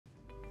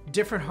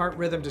Different heart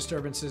rhythm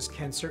disturbances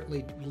can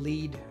certainly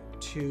lead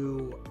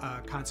to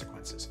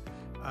consequences.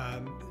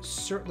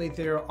 Certainly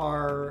there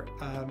are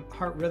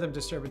heart rhythm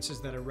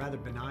disturbances that are rather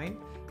benign,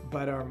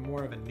 but are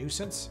more of a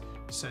nuisance,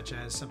 such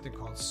as something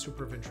called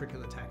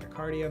supraventricular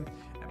tachycardia,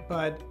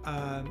 but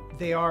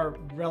they are,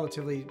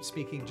 relatively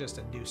speaking, just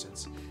a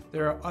nuisance.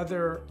 There are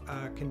other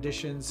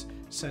conditions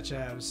such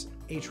as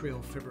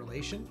atrial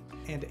fibrillation,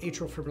 and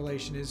atrial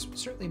fibrillation is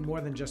certainly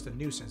more than just a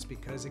nuisance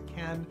because it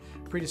can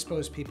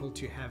predispose people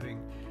to having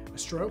a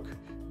stroke,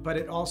 but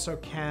it also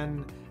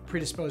can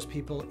predispose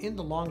people in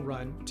the long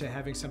run to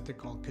having something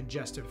called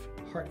congestive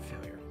heart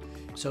failure.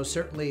 So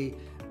certainly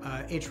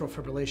atrial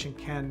fibrillation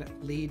can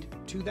lead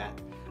to that.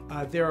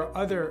 There are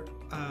other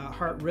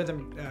heart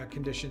rhythm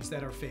conditions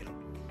that are fatal,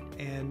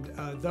 and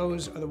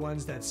those are the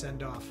ones that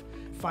send off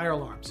fire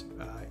alarms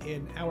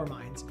in our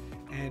minds,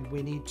 and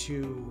we need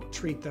to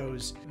treat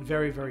those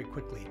very, very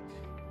quickly.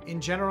 In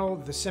general,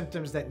 the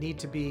symptoms that need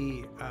to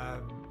be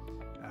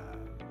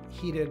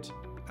heeded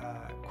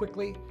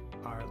quickly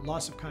are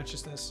loss of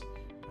consciousness,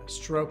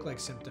 stroke-like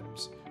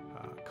symptoms,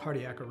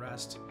 cardiac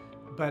arrest,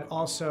 but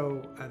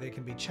also they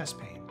can be chest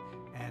pain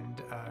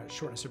and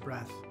shortness of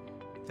breath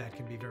that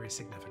can be very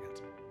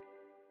significant.